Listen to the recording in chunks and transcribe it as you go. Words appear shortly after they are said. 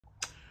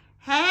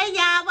Hey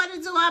y'all, what to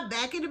do? I'm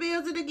back in the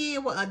building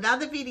again with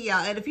another video.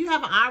 And if you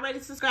haven't already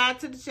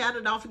subscribed to the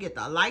channel, don't forget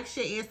to like,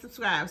 share, and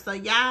subscribe. So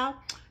y'all,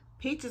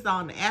 Peach is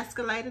on the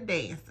escalator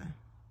dancing.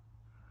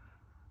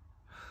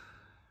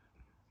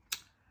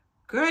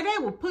 Girl, they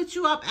will put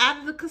you up out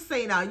of the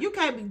casino. You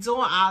can't be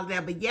doing all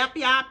that. But yep,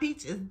 y'all,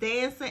 Peach is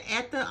dancing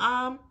at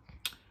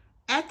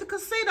the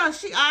casino.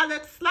 She all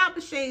at the slot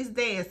machines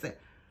dancing.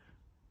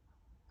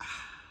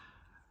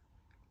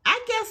 I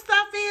guess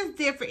stuff is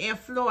different in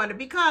Florida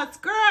because,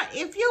 girl,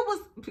 if you was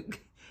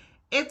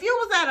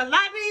at a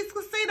lot of these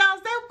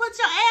casinos, they would put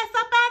your ass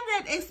up out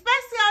of that,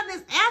 especially on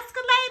this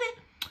escalator,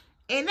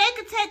 and they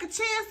could take a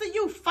chance of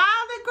you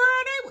falling,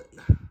 girl.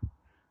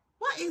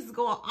 What is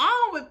going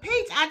on with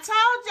Peach? I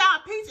told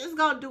y'all Peach is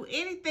going to do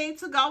anything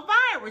to go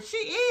viral. She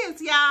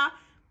is, y'all.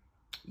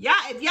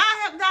 Y'all, if y'all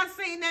have not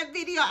seen that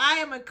video, I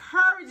am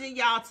encouraging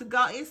y'all to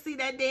go and see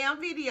that damn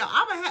video.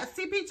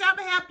 See, Peach, I'm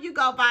going to help you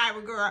go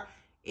viral, girl.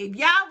 If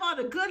y'all want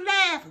a good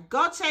laugh,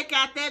 go check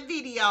out that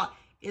video.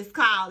 It's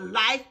called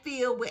Life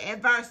Filled with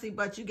Adversity,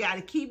 but you got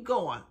to keep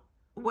going.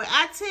 When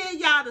I tell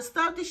y'all the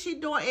stuff that she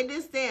doing in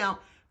this damn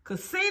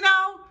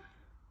casino,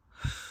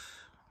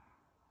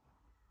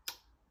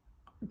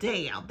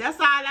 damn, that's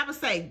all I'm going to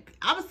say.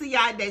 I'm going to see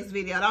y'all next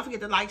video. Don't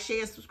forget to like,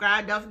 share,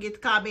 subscribe. Don't forget to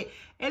comment.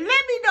 And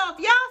let me know if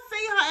y'all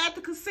see her at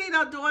the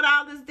casino doing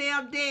all this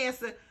damn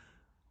dancing.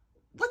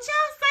 Would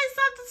y'all say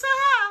something to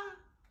her?